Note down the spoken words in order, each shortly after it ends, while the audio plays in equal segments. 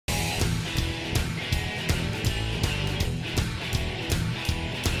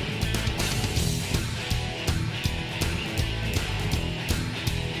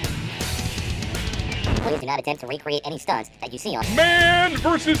Do not attempt to recreate any stunts that you see on Man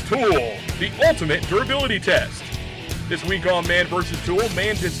vs. Tool, the ultimate durability test. This week on Man vs. Tool,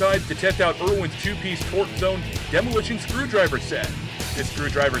 man decides to test out Irwin's two-piece torque zone demolition screwdriver set. This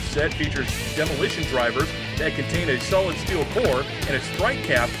screwdriver set features demolition drivers that contain a solid steel core and a strike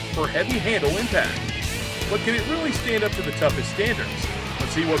cap for heavy handle impact. But can it really stand up to the toughest standards?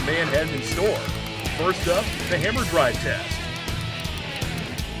 Let's see what man has in store. First up, the hammer drive test.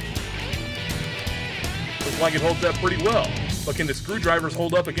 Looks like it holds up pretty well, but can the screwdrivers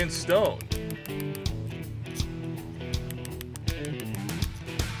hold up against stone?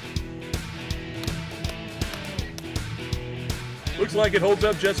 Looks like it holds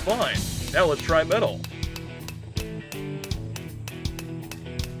up just fine. Now let's try metal.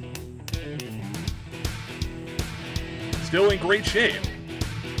 Still in great shape.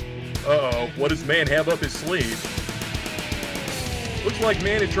 Uh-oh, what does man have up his sleeve? Looks like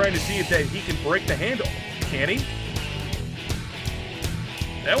man is trying to see if that he can break the handle. Can he?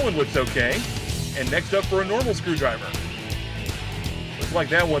 That one looks okay. And next up for a normal screwdriver. Looks like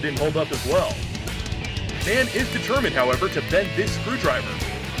that one didn't hold up as well. Man is determined, however, to bend this screwdriver.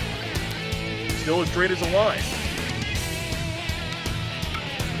 Still as straight as a line.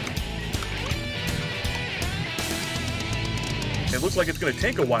 It looks like it's going to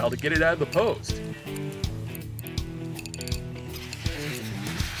take a while to get it out of the post.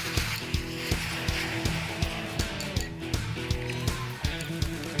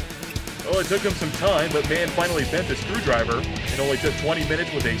 Well, it took him some time, but man finally bent the screwdriver. It only took 20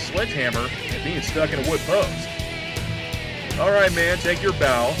 minutes with a sledgehammer and being stuck in a wood post. Alright man, take your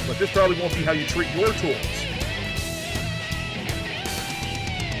bow, but this probably won't be how you treat your tools.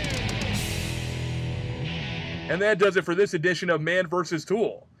 And that does it for this edition of Man vs.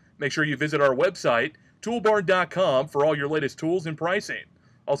 Tool. Make sure you visit our website, toolbarn.com, for all your latest tools and pricing.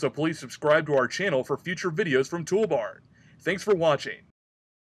 Also, please subscribe to our channel for future videos from Toolbarn. Thanks for watching.